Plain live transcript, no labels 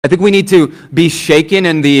I think we need to be shaken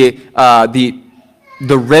in the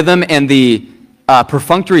rhythm and the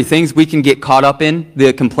perfunctory things we can get caught up in,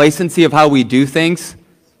 the complacency of how we do things.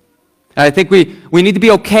 And I think we need to be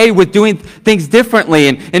okay with doing things differently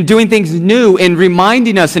and doing things new and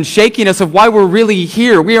reminding us and shaking us of why we're really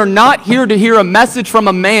here. We are not here to hear a message from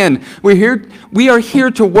a man. We are here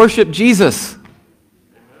to worship Jesus.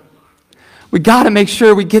 We got to make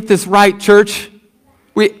sure we get this right, church.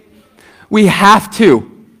 We have to.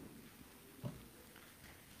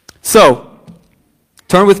 So,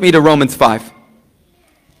 turn with me to Romans 5.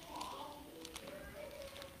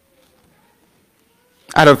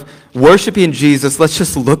 Out of worshiping Jesus, let's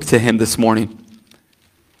just look to him this morning.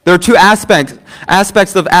 There are two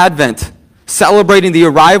aspects of Advent: celebrating the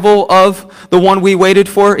arrival of the one we waited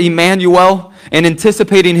for, Emmanuel, and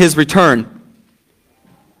anticipating his return.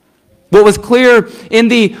 What was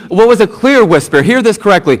a clear whisper, hear this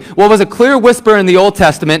correctly, what was a clear whisper in the Old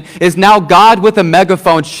Testament is now God with a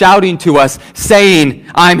megaphone shouting to us, saying,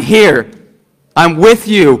 I'm here, I'm with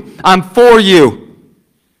you, I'm for you.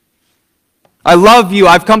 I love you,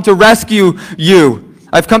 I've come to rescue you,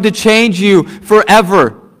 I've come to change you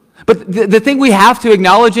forever. But the thing we have to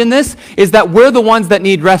acknowledge in this is that we're the ones that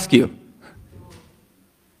need rescue.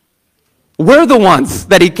 We're the ones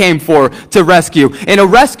that he came for to rescue. And a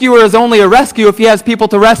rescuer is only a rescue if he has people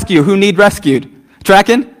to rescue who need rescued.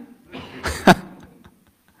 Tracking?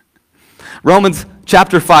 Romans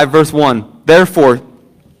chapter 5, verse 1. Therefore,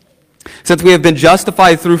 since we have been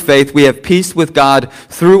justified through faith, we have peace with God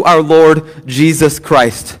through our Lord Jesus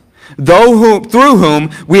Christ, through whom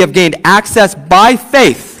we have gained access by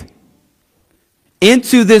faith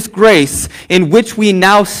into this grace in which we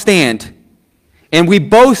now stand. And we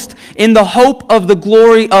boast in the hope of the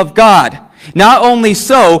glory of God. Not only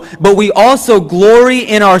so, but we also glory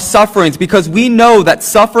in our sufferings, because we know that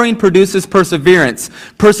suffering produces perseverance.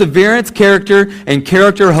 Perseverance, character, and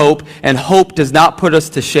character, hope. And hope does not put us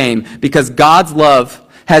to shame, because God's love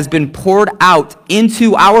has been poured out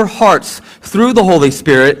into our hearts through the Holy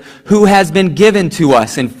Spirit, who has been given to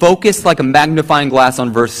us. And focus like a magnifying glass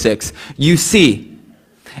on verse 6. You see,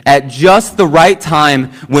 at just the right time,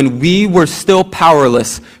 when we were still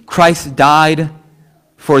powerless, Christ died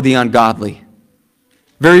for the ungodly.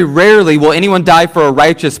 Very rarely will anyone die for a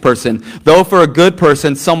righteous person, though for a good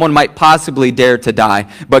person, someone might possibly dare to die.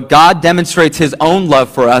 But God demonstrates his own love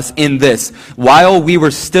for us in this: while we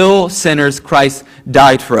were still sinners, Christ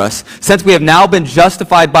died for us. Since we have now been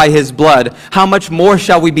justified by his blood, how much more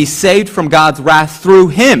shall we be saved from God's wrath through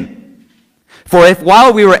him? For if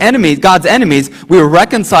while we were enemies, God's enemies, we were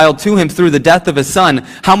reconciled to him through the death of his Son,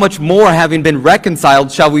 how much more, having been reconciled,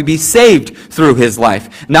 shall we be saved through his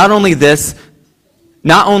life? Not only is this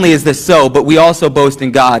so, but we also boast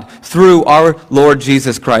in God through our Lord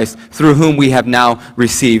Jesus Christ, through whom we have now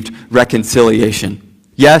received reconciliation.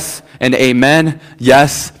 Yes and amen,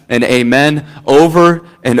 yes and amen, over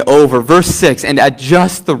and over. Verse 6, and at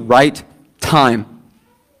just the right time,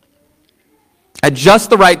 at just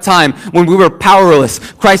the right time, when we were powerless,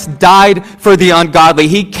 Christ died for the ungodly.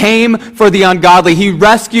 He came for the ungodly. He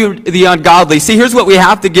rescued the ungodly. See, here's what we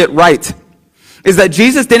have to get right, is that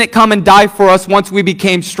Jesus didn't come and die for us once we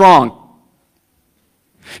became strong.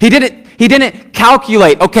 He didn't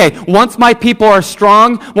calculate, okay, once my people are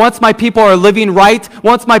strong, once my people are living right,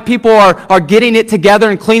 once my people are getting it together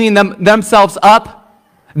and cleaning themselves up,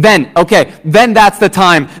 then that's the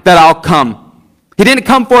time that I'll come. He didn't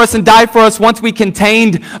come for us and die for us once we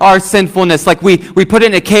contained our sinfulness, like we put it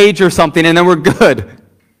in a cage or something and then we're good.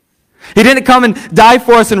 He didn't come and die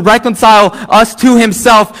for us and reconcile us to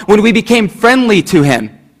himself when we became friendly to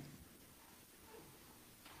him.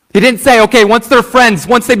 He didn't say, okay, once they're friends,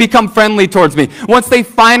 once they become friendly towards me, once they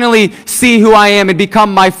finally see who I am and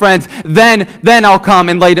become my friends, then I'll come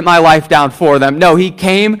and lay my life down for them. No, he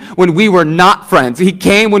came when we were not friends. He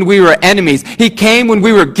came when we were enemies. He came when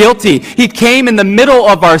we were guilty. He came in the middle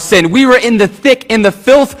of our sin. We were in the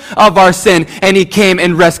filth of our sin, and he came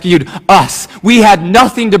and rescued us. We had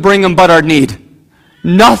nothing to bring him but our need.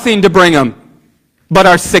 Nothing to bring him but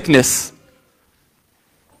our sickness.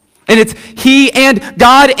 And it's he and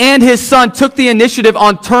God and his Son took the initiative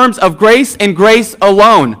on terms of grace and grace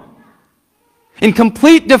alone. In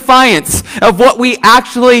complete defiance of what we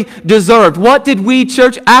actually deserved. What did we,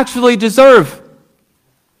 church, actually deserve?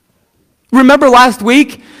 Remember last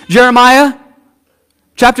week, Jeremiah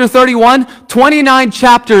chapter 31, 29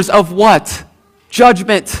 chapters of what?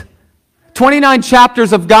 Judgment. 29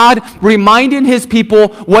 chapters of God reminding his people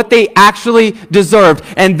what they actually deserved.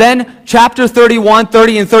 And then chapter 31,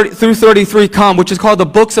 30 and 30 through 33 come, which is called the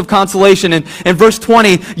books of consolation. And verse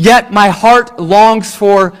 20, yet my heart longs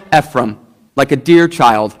for Ephraim. like a dear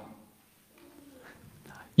child.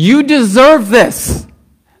 You deserve this,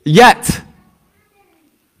 yet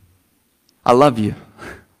I love you.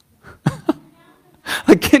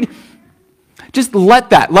 Like, just let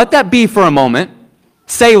that be for a moment.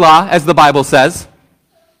 Selah, as the Bible says.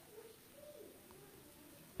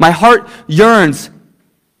 My heart yearns.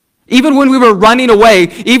 Even when we were running away,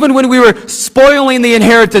 even when we were spoiling the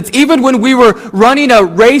inheritance, even when we were running a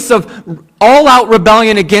race of all-out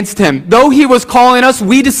rebellion against him, though he was calling us,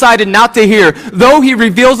 we decided not to hear. Though he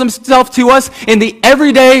reveals himself to us in the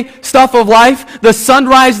everyday stuff of life, the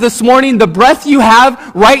sunrise this morning, the breath you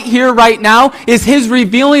have right here, right now, is his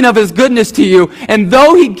revealing of his goodness to you. And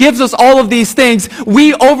though he gives us all of these things,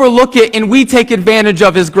 we overlook it and we take advantage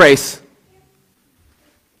of his grace.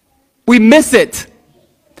 We miss it.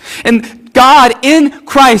 And God in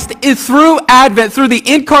Christ, is through Advent, through the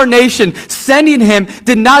incarnation, sending him,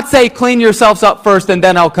 did not say, clean yourselves up first and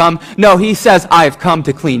then I'll come. No, he says, I've come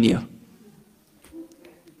to clean you.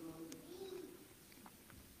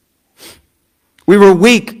 We were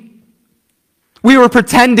weak. We were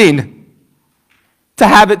pretending to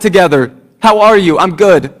have it together. How are you? I'm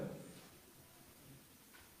good.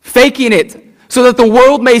 Faking it, so that the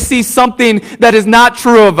world may see something that is not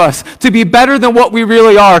true of us, to be better than what we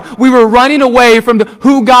really are. We were running away from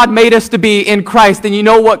who God made us to be in Christ. And you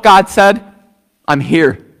know what God said? I'm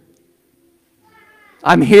here.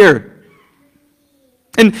 I'm here.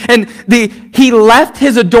 And he left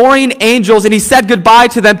his adoring angels and he said goodbye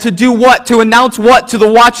to them to do what? To announce what to the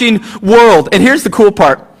watching world? And here's the cool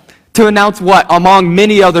part. To announce what? Among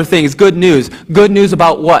many other things. Good news. Good news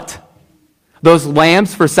about what? Those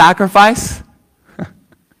lambs for sacrifice?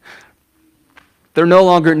 They're no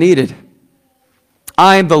longer needed.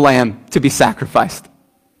 I am the lamb to be sacrificed.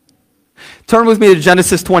 Turn with me to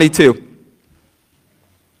Genesis 22.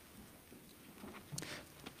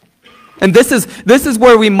 And this is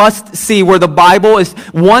where we must see where the Bible is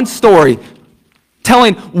one story,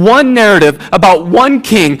 telling one narrative about one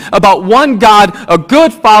king, about one God, a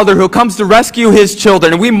good father who comes to rescue his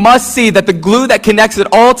children. And we must see that the glue that connects it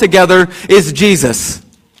all together is Jesus.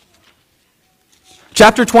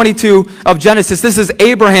 Chapter 22 of Genesis, this is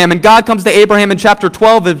Abraham, and God comes to Abraham in chapter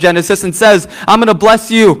 12 of Genesis and says, I'm going to bless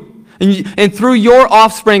you, and through your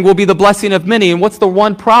offspring will be the blessing of many. And what's the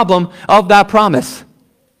one problem of that promise?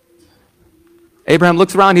 Abraham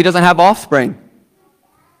looks around, he doesn't have offspring.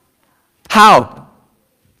 How?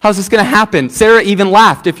 How's this going to happen? Sarah even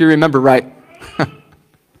laughed, if you remember right.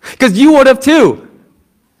 Because you would have too.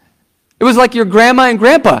 It was like your grandma and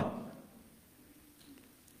grandpa.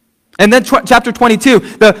 And then chapter 22,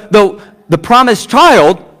 the promised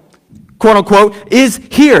child, quote unquote, is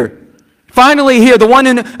here. Finally here. The one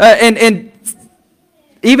and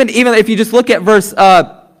even if you just look at verse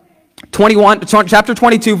 21, chapter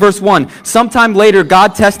 22, verse 1. Sometime later,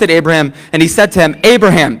 God tested Abraham, and he said to him,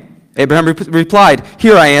 Abraham. Abraham replied,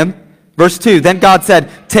 here I am. Verse 2, then God said,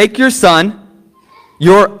 take your son,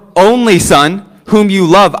 your only son, whom you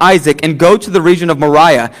love, Isaac, and go to the region of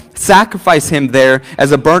Moriah. Sacrifice him there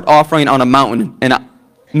as a burnt offering on a mountain. On a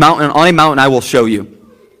mountain I will show you.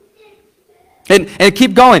 And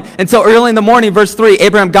keep going. And so early in the morning, verse 3,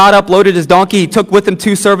 Abraham got up, loaded his donkey. He took with him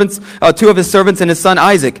two of his servants and his son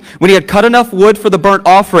Isaac. When he had cut enough wood for the burnt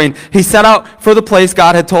offering, he set out for the place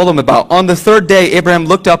God had told him about. On the third day, Abraham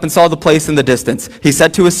looked up and saw the place in the distance. He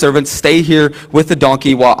said to his servants, stay here with the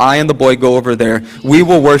donkey while I and the boy go over there. We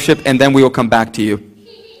will worship, and then we will come back to you.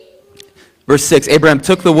 Verse 6, Abraham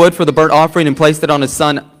took the wood for the burnt offering and placed it on his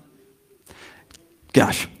son.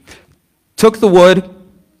 Took the wood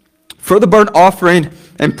for the burnt offering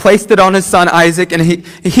and placed it on his son Isaac, and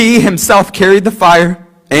he himself carried the fire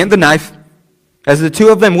and the knife. As the two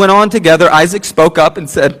of them went on together, Isaac spoke up and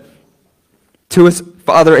said to his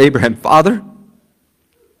father Abraham, Father?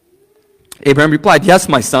 Abraham replied, yes,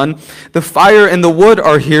 my son. The fire and the wood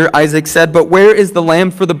are here, Isaac said, but where is the lamb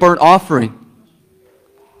for the burnt offering?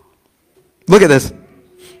 Look at this.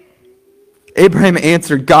 Abraham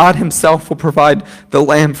answered, God himself will provide the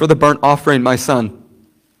lamb for the burnt offering, my son.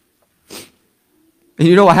 And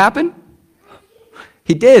you know what happened?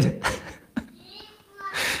 He did.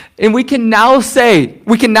 And we can now say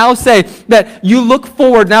that you look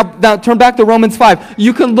forward. Now turn back to Romans 5.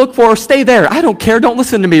 You can look forward, stay there. I don't care. Don't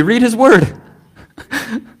listen to me. Read his word.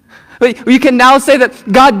 You can now say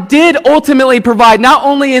that God did ultimately provide, not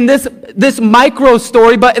only in this micro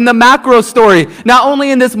story, but in the macro story. Not only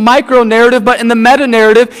in this micro narrative, but in the meta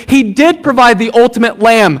narrative. He did provide the ultimate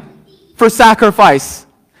lamb for sacrifice.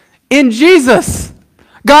 In Jesus,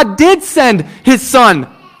 God did send his son,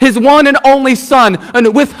 his one and only Son,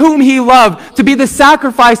 and with whom he loved, to be the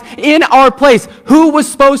sacrifice in our place.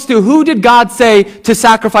 Who did God say to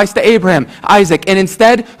sacrifice to Abraham? Isaac. And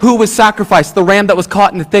instead, who was sacrificed? The ram that was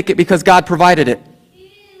caught in the thicket because God provided it.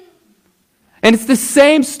 And it's the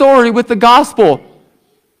same story with the gospel.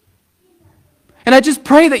 And I just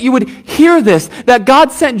pray that you would hear this, that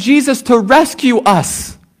God sent Jesus to rescue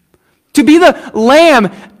us, to be the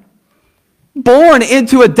lamb born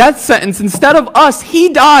into a death sentence. Instead of us, he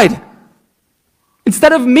died.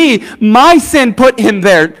 Instead of me, my sin put him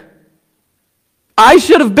there. I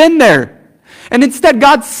should have been there. And instead,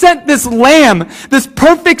 God sent this lamb, this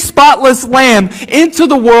perfect, spotless lamb, into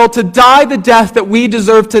the world to die the death that we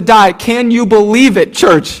deserve to die. Can you believe it,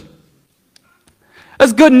 church?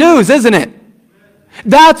 That's good news, isn't it?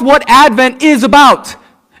 That's what Advent is about.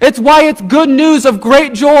 It's why it's good news of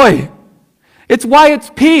great joy. It's why it's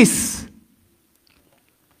peace.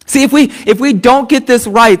 See, if we don't get this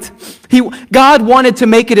right, God wanted to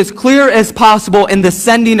make it as clear as possible in the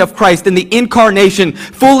sending of Christ, in the incarnation,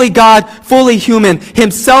 fully God, fully human,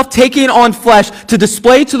 himself taking on flesh to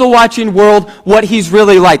display to the watching world what he's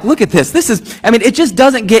really like. Look at this. It just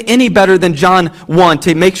doesn't get any better than John 1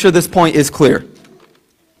 to make sure this point is clear.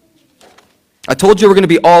 I told you we're going to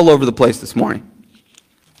be all over the place this morning.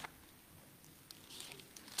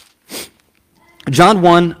 John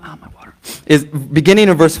 1, is beginning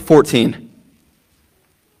in verse 14.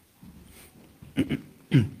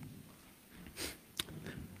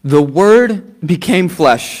 The Word became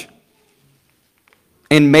flesh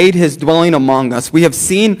and made his dwelling among us. We have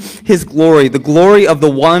seen his glory, the glory of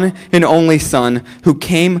the one and only Son, who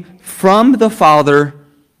came from the Father,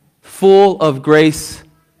 full of grace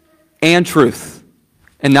and truth.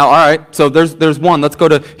 And now, all right, so there's one. Let's go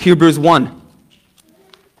to Hebrews 1.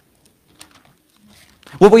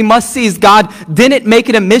 What we must see is God didn't make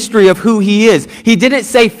it a mystery of who he is. He didn't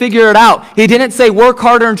say figure it out. He didn't say work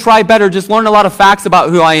harder and try better, just learn a lot of facts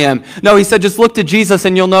about who I am. No, he said just look to Jesus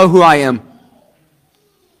and you'll know who I am.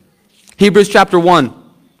 Hebrews chapter 1.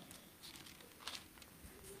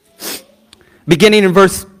 Beginning in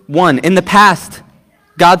verse 1. In the past,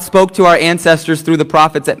 God spoke to our ancestors through the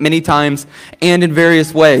prophets at many times and in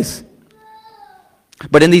various ways.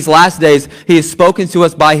 But in these last days, he has spoken to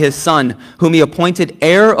us by his Son, whom he appointed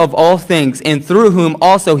heir of all things, and through whom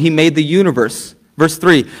also he made the universe. Verse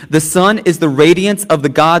 3, the Son is the radiance of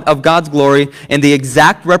God's glory and the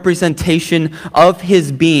exact representation of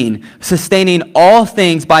his being, sustaining all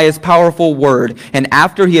things by his powerful word. And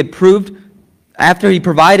after he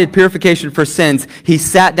provided purification for sins, he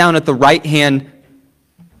sat down at the right hand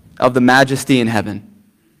of the majesty in heaven.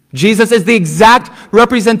 Jesus is the exact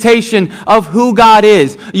representation of who God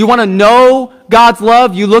is. You want to know God's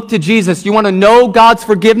love? You look to Jesus. You want to know God's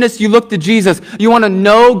forgiveness? You look to Jesus. You want to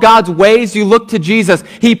know God's ways? You look to Jesus.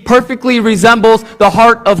 He perfectly resembles the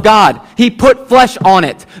heart of God. He put flesh on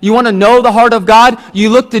it. You want to know the heart of God? You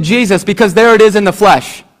look to Jesus because there it is in the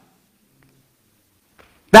flesh.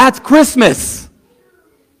 That's Christmas.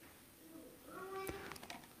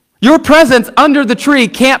 Your presence under the tree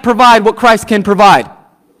can't provide what Christ can provide.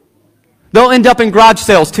 They'll end up in garage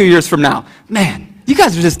sales 2 years from now. Man, you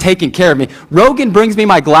guys are just taking care of me. Rogan brings me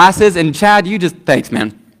my glasses, and Chad, thanks,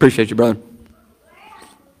 man. Appreciate you, brother.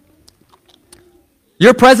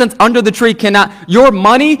 Your presence under the tree your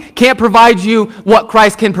money can't provide you what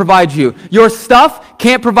Christ can provide you. Your stuff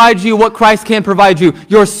can't provide you what Christ can provide you.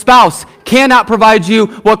 Your spouse cannot provide you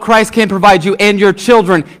what Christ can provide you. And your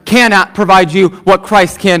children cannot provide you what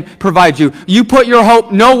Christ can provide you. You put your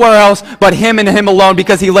hope nowhere else but him and him alone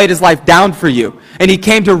because he laid his life down for you. And he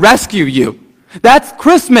came to rescue you. That's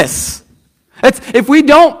Christmas. If we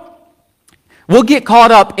don't, we'll get caught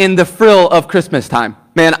up in the frill of Christmas time.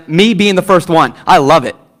 Man, me being the first one, I love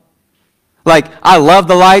it. I love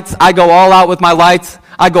the lights. I go all out with my lights.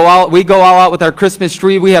 We go all out with our Christmas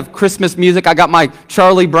tree. We have Christmas music. I got my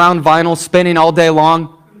Charlie Brown vinyl spinning all day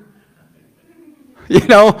long.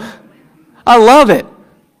 I love it.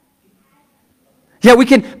 Yeah, we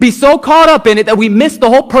can be so caught up in it that we miss the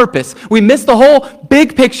whole purpose. We miss the whole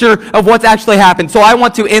big picture of what's actually happened. So I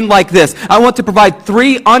want to end like this. I want to provide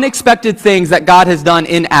 3 unexpected things that God has done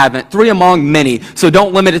in Advent. 3 among many. So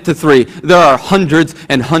don't limit it to 3. There are hundreds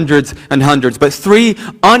and hundreds and hundreds. But 3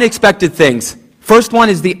 unexpected things. First one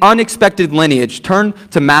is the unexpected lineage. Turn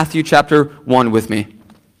to Matthew chapter 1 with me.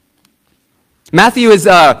 Matthew is,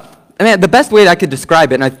 the best way I could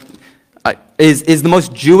describe it, and is the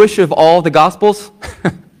most Jewish of all the Gospels.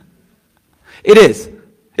 It is.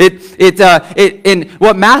 And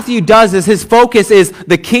what Matthew does is his focus is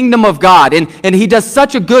the kingdom of God. And he does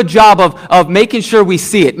such a good job of making sure we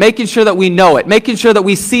see it, making sure that we know it, making sure that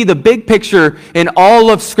we see the big picture in all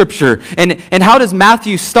of Scripture. And how does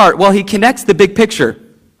Matthew start? Well, he connects the big picture.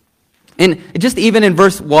 And just even in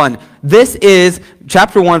verse 1, this is,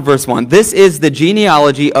 chapter 1, verse 1, this is the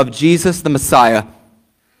genealogy of Jesus the Messiah,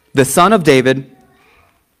 the son of David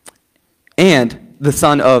and the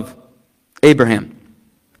son of Abraham.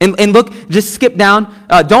 And look, just skip down.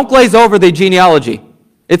 Don't glaze over the genealogy.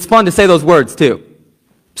 It's fun to say those words too.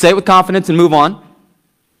 Say it with confidence and move on.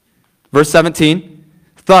 Verse 17.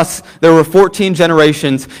 Thus, there were 14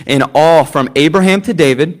 generations in all from Abraham to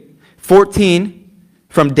David, 14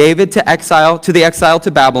 from David to the exile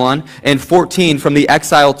to Babylon, and 14 from the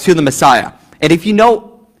exile to the Messiah. And if you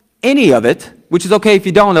know any of it, which is okay if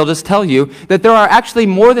you don't, they'll just tell you that there are actually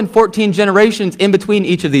more than 14 generations in between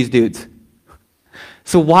each of these dudes.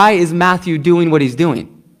 So why is Matthew doing what he's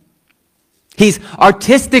doing? He's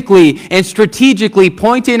artistically and strategically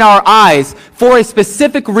pointing our eyes for a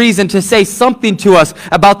specific reason to say something to us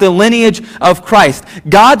about the lineage of Christ.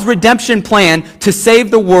 God's redemption plan to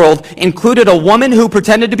save the world included a woman who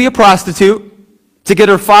pretended to be a prostitute to get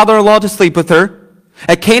her father-in-law to sleep with her,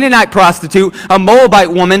 a Canaanite prostitute, a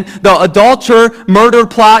Moabite woman, the adulterer murder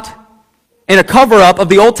plot, and a cover-up of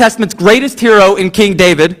the Old Testament's greatest hero in King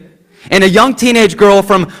David, and a young teenage girl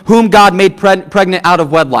from whom God made pregnant out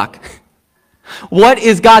of wedlock. What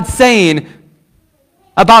is God saying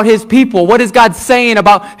about his people? What is God saying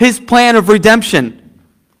about his plan of redemption?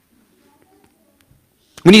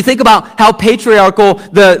 When you think about how patriarchal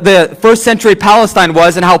the first century Palestine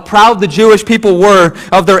was and how proud the Jewish people were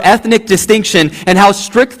of their ethnic distinction and how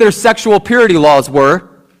strict their sexual purity laws were,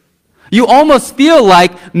 you almost feel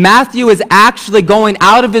like Matthew is actually going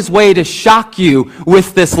out of his way to shock you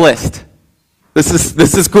with this list.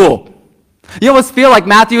 This is cool. You almost feel like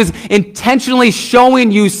Matthew is intentionally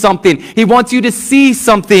showing you something. He wants you to see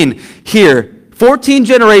something here. 14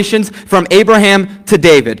 generations from Abraham to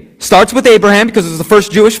David. Starts with Abraham because it was the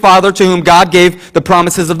first Jewish father to whom God gave the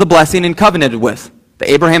promises of the blessing and covenanted with.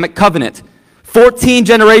 The Abrahamic covenant. 14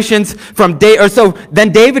 generations from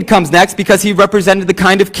then David comes next because he represented the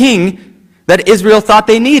kind of king that Israel thought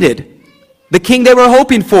they needed. The king they were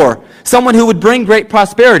hoping for. Someone who would bring great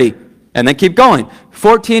prosperity. And then keep going.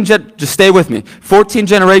 Just stay with me. 14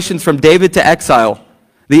 generations from David to exile.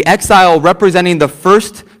 The exile representing the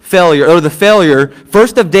first failure,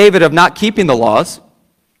 first of David of not keeping the laws,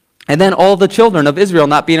 and then all the children of Israel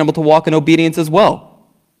not being able to walk in obedience as well.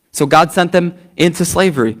 So God sent them into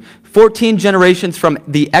slavery. 14 generations from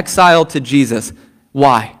the exile to Jesus.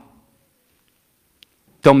 Why?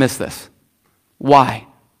 Don't miss this. Why?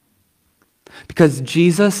 Because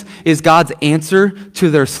Jesus is God's answer to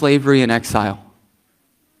their slavery and exile.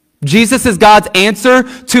 Jesus is God's answer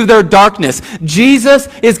to their darkness. Jesus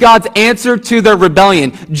is God's answer to their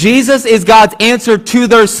rebellion. Jesus is God's answer to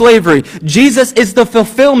their slavery. Jesus is the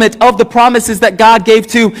fulfillment of the promises that God gave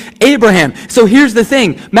to Abraham. So here's the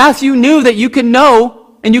thing. Matthew knew that you can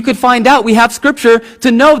know and you could find out. We have scripture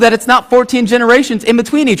to know that it's not 14 generations in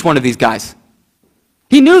between each one of these guys.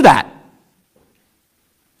 He knew that.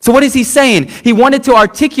 So what is he saying? He wanted to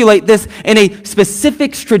articulate this in a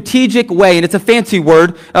specific strategic way, and it's a fancy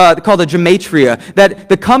word called a gematria, that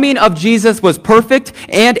the coming of Jesus was perfect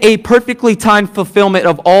and a perfectly timed fulfillment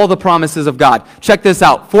of all the promises of God. Check this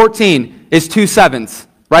out. 14 is 2 sevens,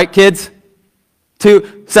 right, kids?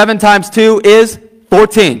 7 times 2 is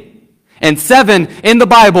 14. And 7 in the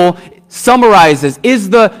Bible summarizes, is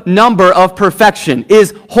the number of perfection,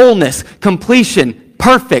 is wholeness, completion,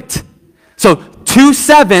 perfect. So 2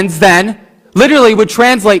 sevens then literally would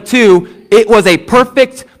translate to, it was a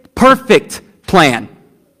perfect plan.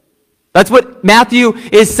 That's what Matthew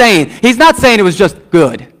is saying. He's not saying it was just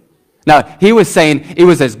good. No, he was saying it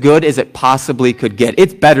was as good as it possibly could get.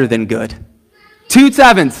 It's better than good. 2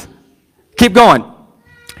 sevens. Keep going.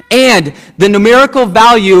 And the numerical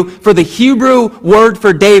value for the Hebrew word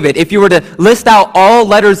for David, if you were to list out all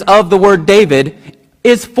letters of the word David,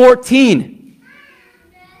 is 14.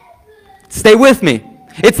 Stay with me.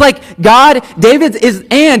 It's like David's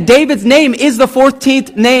name is the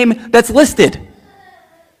 14th name that's listed.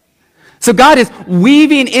 So God is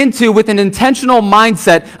weaving into with an intentional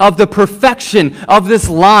mindset of the perfection of this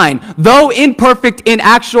line, though imperfect in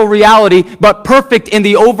actual reality, but perfect in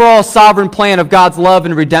the overall sovereign plan of God's love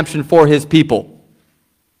and redemption for his people.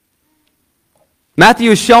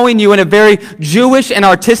 Matthew is showing you in a very Jewish and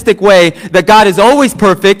artistic way that God is always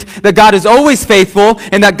perfect, that God is always faithful,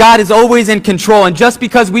 and that God is always in control. And just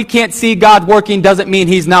because we can't see God working doesn't mean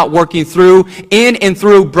he's not working in and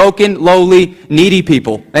through broken, lowly, needy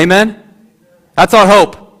people. Amen? That's our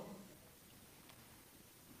hope.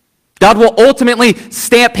 God will ultimately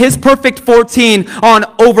stamp his perfect 14 on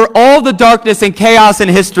over all the darkness and chaos in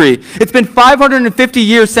history. It's been 550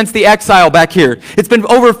 years since the exile back here. It's been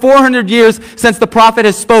over 400 years since the prophet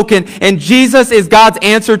has spoken, and Jesus is God's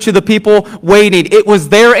answer to the people waiting. It was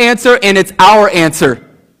their answer, and it's our answer.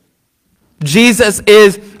 Jesus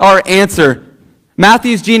is our answer.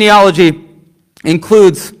 Matthew's genealogy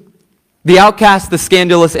includes the outcast, the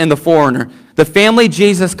scandalous, and the foreigner. The family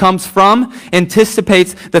Jesus comes from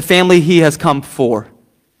anticipates the family he has come for.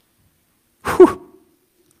 Whew.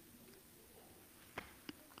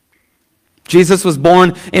 Jesus was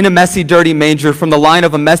born in a messy, dirty manger from the line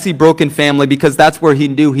of a messy, broken family because that's where he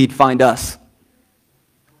knew he'd find us.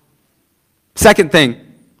 Second thing,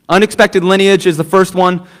 unexpected lineage is the first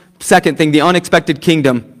one. Second thing, the unexpected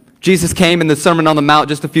kingdom. Jesus came in the Sermon on the Mount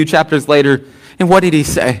just a few chapters later, and what did he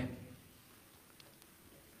say?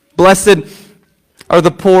 Blessed are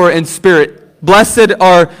the poor in spirit. Blessed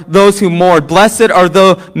are those who mourn. Blessed are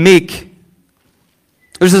the meek.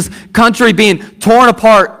 There's this country being torn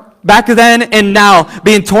apart back then and now,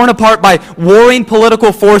 being torn apart by warring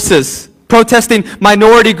political forces, protesting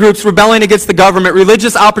minority groups, rebelling against the government,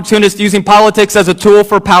 religious opportunists using politics as a tool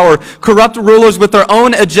for power, corrupt rulers with their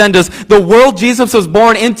own agendas. The world Jesus was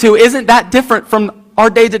born into isn't that different from our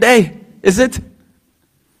day today, is it?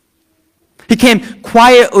 He came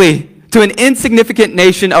quietly to an insignificant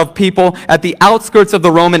nation of people at the outskirts of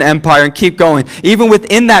the Roman Empire, and keep going. Even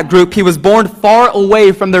within that group, he was born far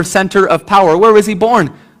away from their center of power. Where was he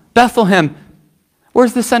born? Bethlehem.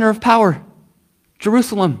 Where's the center of power?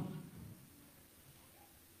 Jerusalem.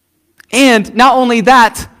 And not only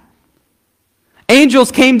that,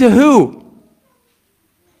 angels came to who?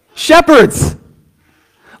 Shepherds.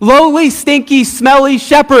 Lowly, stinky, smelly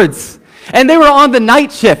shepherds. And they were on the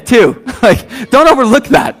night shift too. Don't overlook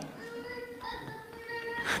that.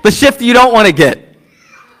 The shift you don't want to get.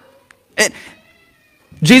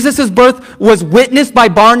 Jesus' birth was witnessed by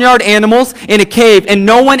barnyard animals in a cave, and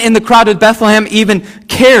no one in the crowded Bethlehem even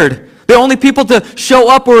cared. The only people to show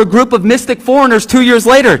up were a group of mystic foreigners 2 years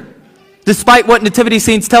later, despite what nativity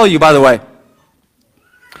scenes tell you, by the way.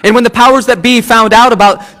 And when the powers that be found out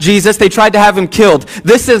about Jesus, they tried to have him killed.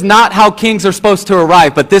 This is not how kings are supposed to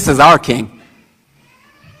arrive, but this is our king.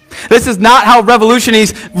 This is not how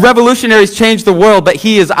revolutionaries change the world, but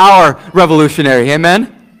he is our revolutionary.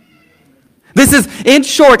 Amen? This is, in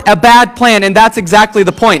short, a bad plan, and that's exactly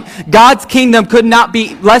the point. God's kingdom could not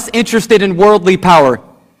be less interested in worldly power.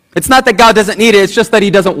 It's not that God doesn't need it, it's just that he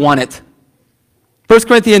doesn't want it. 1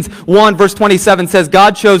 Corinthians 1 verse 27 says,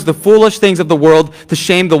 God chose the foolish things of the world to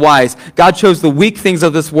shame the wise. God chose the weak things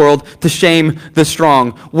of this world to shame the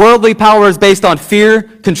strong. Worldly power is based on fear,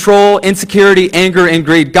 control, insecurity, anger, and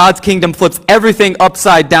greed. God's kingdom flips everything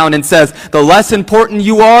upside down and says, the less important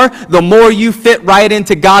you are, the more you fit right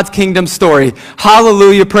into God's kingdom story.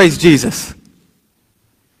 Hallelujah, praise Jesus.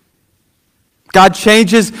 God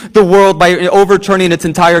changes the world by overturning its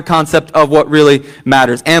entire concept of what really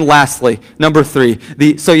matters. And lastly, number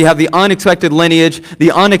 3, so you have the unexpected lineage,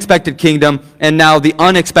 the unexpected kingdom, and now the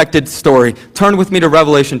unexpected story. Turn with me to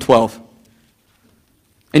Revelation 12.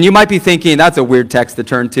 And you might be thinking, that's a weird text to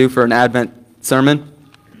turn to for an Advent sermon.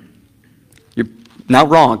 You're not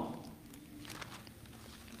wrong.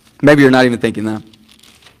 Maybe you're not even thinking that.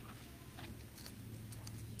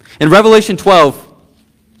 In Revelation 12,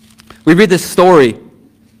 we read this story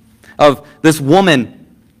of this woman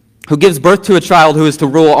who gives birth to a child who is to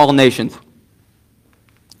rule all nations.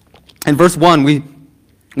 In verse 1, we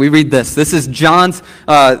read this. This is John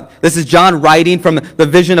writing from the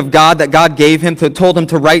vision of God that God gave him, told him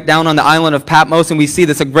to write down on the island of Patmos. And we see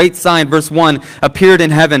this, a great sign, verse 1, appeared in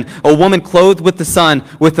heaven, a woman clothed with the sun,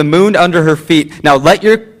 with the moon under her feet. Now let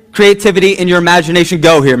your creativity and your imagination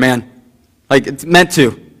go here, man. Like it's meant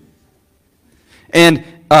to. And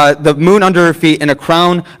the moon under her feet and a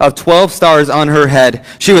crown of 12 stars on her head.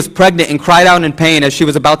 She was pregnant and cried out in pain as she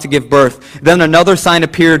was about to give birth. Then another sign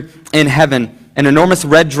appeared in heaven, an enormous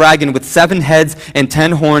red dragon with 7 heads and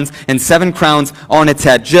 10 horns and 7 crowns on its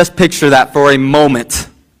head. Just picture that for a moment.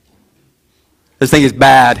 This thing is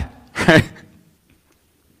bad.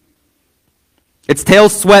 Its tail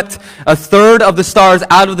swept a third of the stars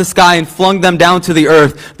out of the sky and flung them down to the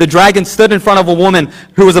earth. The dragon stood in front of a woman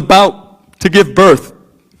who was about to give birth,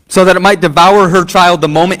 so that it might devour her child the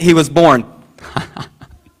moment he was born.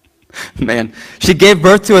 Man, she gave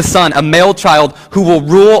birth to a son, a male child, who will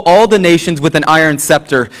rule all the nations with an iron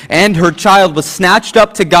scepter. And her child was snatched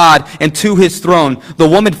up to God and to his throne. The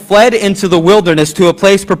woman fled into the wilderness to a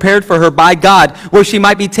place prepared for her by God, where she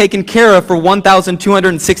might be taken care of for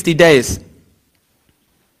 1,260 days.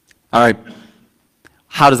 All right,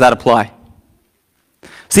 how does that apply?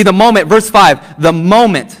 See, the moment, verse 5, the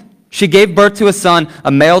moment she gave birth to a son,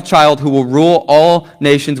 a male child who will rule all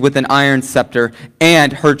nations with an iron scepter,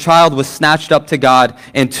 and her child was snatched up to God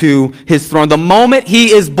and to his throne. The moment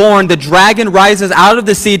he is born, the dragon rises out of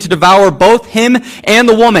the sea to devour both him and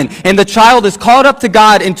the woman, and the child is caught up to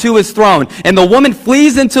God and to his throne, and the woman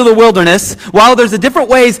flees into the wilderness. While there's different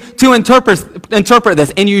ways to interpret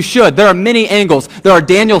this, and you should. There are many angles. There are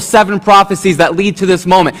Daniel's 7 prophecies that lead to this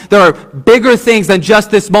moment. There are bigger things than just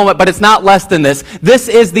this moment, but it's not less than this. This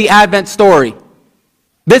is the Advent story.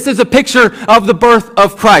 This is a picture of the birth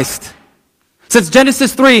of Christ. Since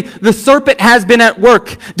Genesis 3, the serpent has been at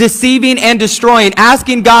work, deceiving and destroying,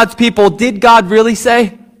 asking God's people, did God really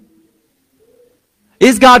say?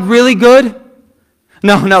 Is God really good?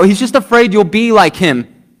 No, he's just afraid you'll be like him.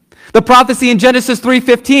 The prophecy in Genesis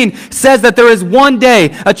 3:15 says that there is one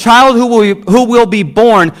day a child who will be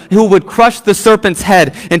born who would crush the serpent's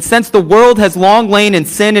head. And since the world has long lain in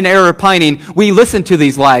sin and error pining, we listen to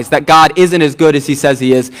these lies that God isn't as good as he says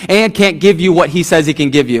he is and can't give you what he says he can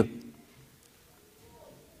give you.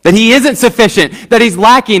 That he isn't sufficient, that he's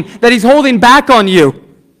lacking, that he's holding back on you.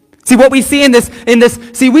 See, what we see in this,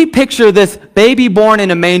 we picture this baby born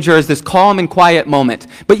in a manger as this calm and quiet moment.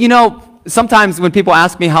 But you know, sometimes when people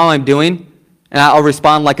ask me how I'm doing, and I'll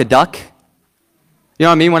respond like a duck. You know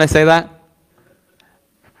what I mean when I say that?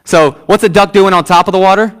 So, what's a duck doing on top of the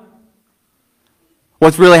water?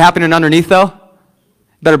 What's really happening underneath, though?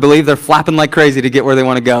 Better believe they're flapping like crazy to get where they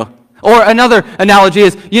want to go. Or another analogy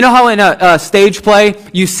is, you know how in a stage play,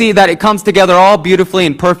 you see that it comes together all beautifully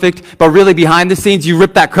and perfect, but really behind the scenes, you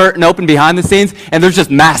rip that curtain open behind the scenes, and there's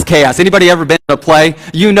just mass chaos. Anybody ever been in a play?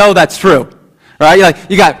 You know that's true. Right?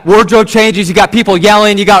 You got wardrobe changes, you got people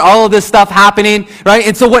yelling, you got all of this stuff happening, right?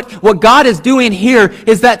 And so what God is doing here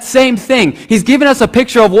is that same thing. He's giving us a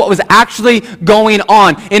picture of what was actually going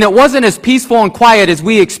on. And it wasn't as peaceful and quiet as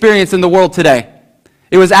we experience in the world today.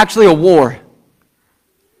 It was actually a war.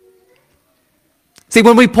 See,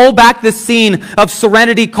 when we pull back this scene of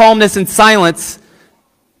serenity, calmness, and silence,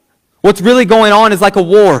 what's really going on is like a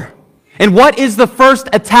war. And what is the first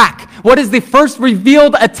attack? What is the first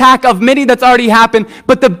revealed attack of many that's already happened?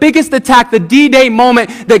 But the biggest attack, the D-Day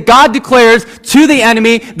moment that God declares to the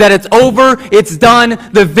enemy that it's over, it's done,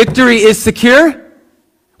 the victory is secure?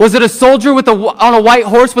 Was it a soldier on a white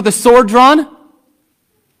horse with a sword drawn?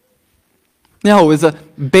 No, it was a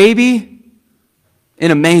baby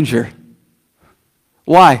in a manger.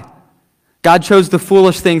 Why? God chose the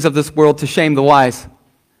foolish things of this world to shame the wise.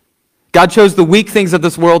 God chose the weak things of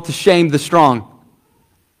this world to shame the strong.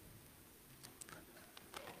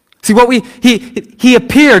 See, he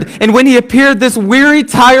appeared, and when he appeared, this weary,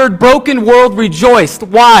 tired, broken world rejoiced.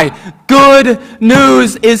 Why? Good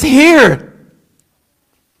news is here.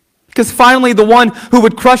 Because finally the one who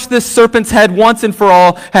would crush this serpent's head once and for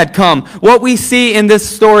all had come. What we see in this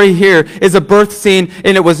story here is a birth scene,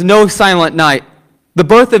 and it was no silent night. The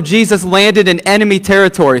birth of Jesus landed in enemy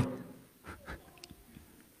territory.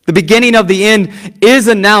 The beginning of the end is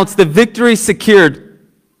announced. The victory secured.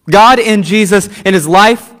 God in Jesus, in his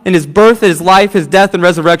life, in his birth, his life, his death, and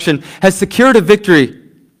resurrection, has secured a victory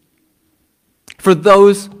for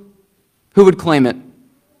those who would claim it.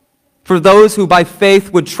 For those who by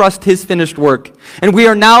faith would trust his finished work. And we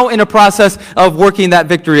are now in a process of working that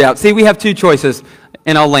victory out. See, we have two choices,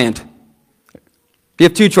 and I'll land. You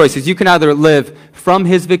have two choices. You can either live from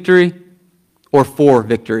his victory or for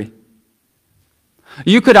victory.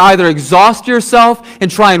 You could either exhaust yourself and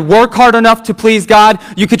try and work hard enough to please God.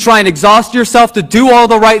 You could try and exhaust yourself to do all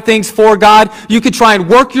the right things for God. You could try and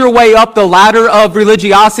work your way up the ladder of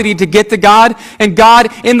religiosity to get to God. And God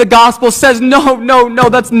in the gospel says, no,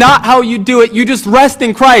 that's not how you do it. You just rest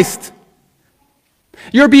in Christ.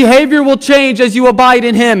 Your behavior will change as you abide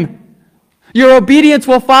in him. Your obedience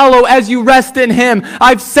will follow as you rest in him.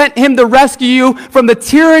 I've sent him to rescue you from the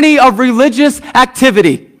tyranny of religious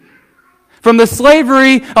activity. From the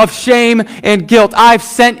slavery of shame and guilt. I've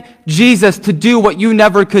sent Jesus to do what you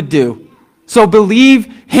never could do. So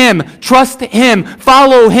believe him, trust him,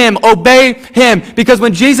 follow him, obey him. Because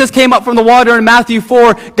when Jesus came up from the water in Matthew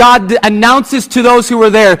 4, God announces to those who were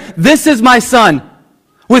there, this is my son,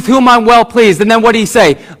 with whom I'm well pleased. And then what did he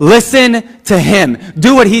say? Listen to him.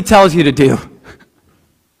 Do what he tells you to do.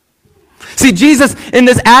 See, Jesus in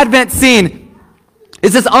this Advent scene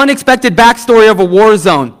is this unexpected backstory of a war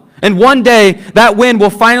zone. And one day, that wind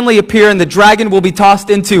will finally appear and the dragon will be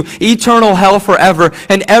tossed into eternal hell forever,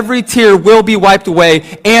 and every tear will be wiped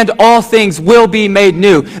away, and all things will be made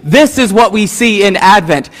new. This is what we see in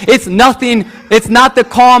Advent. It's not the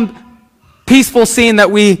calm, peaceful scene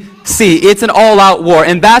that we see. It's an all-out war,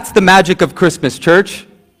 and that's the magic of Christmas, church.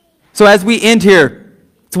 So as we end here,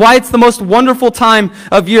 it's why it's the most wonderful time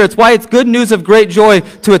of year. It's why it's good news of great joy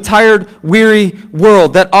to a tired, weary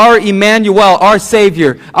world, that our Emmanuel, our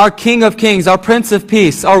Savior, our King of Kings, our Prince of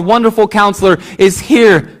Peace, our wonderful Counselor is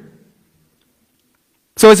here.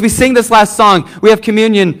 So as we sing this last song, we have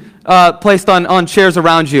communion placed on chairs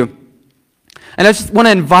around you. And I just want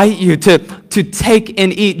to invite you to take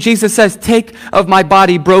and eat. Jesus says, take of my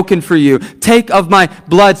body broken for you. Take of my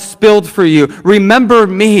blood spilled for you. Remember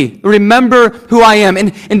me. Remember who I am.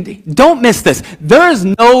 And don't miss this. There is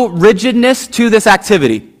no rigidness to this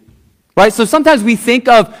activity. Right? So sometimes we think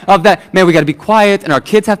of that, man, we got to be quiet, and our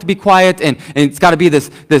kids have to be quiet, and it's got to be this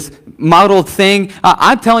modeled thing.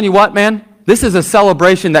 I'm telling you what, man. This is a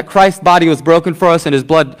celebration that Christ's body was broken for us and his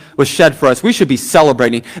blood was shed for us. We should be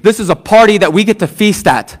celebrating. This is a party that we get to feast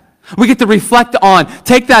at. We get to reflect on.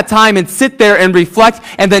 Take that time and sit there and reflect,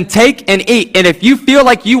 and then take and eat. And if you feel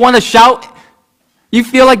like you want to shout, you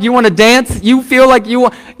feel like you want to dance, you feel like you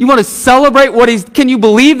want to celebrate can you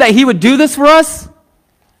believe that he would do this for us?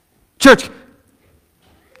 Church,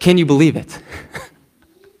 can you believe it?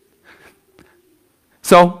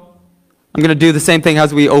 So, I'm going to do the same thing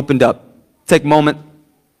as we opened up. Take a moment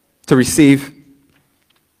to receive,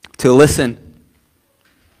 to listen,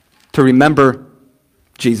 to remember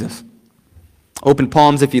Jesus. Open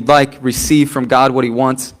palms if you'd like. Receive from God what he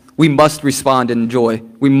wants. We must respond in joy.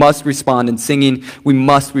 We must respond in singing. We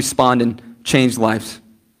must respond in changed lives.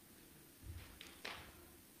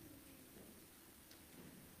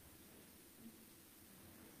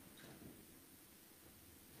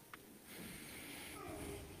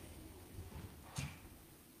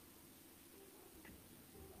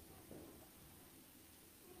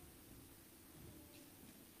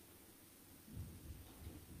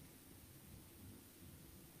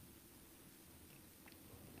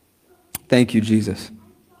 Thank you, Jesus.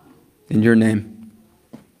 In your name,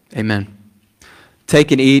 amen.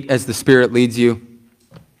 Take and eat as the Spirit leads you,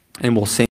 and we'll sing.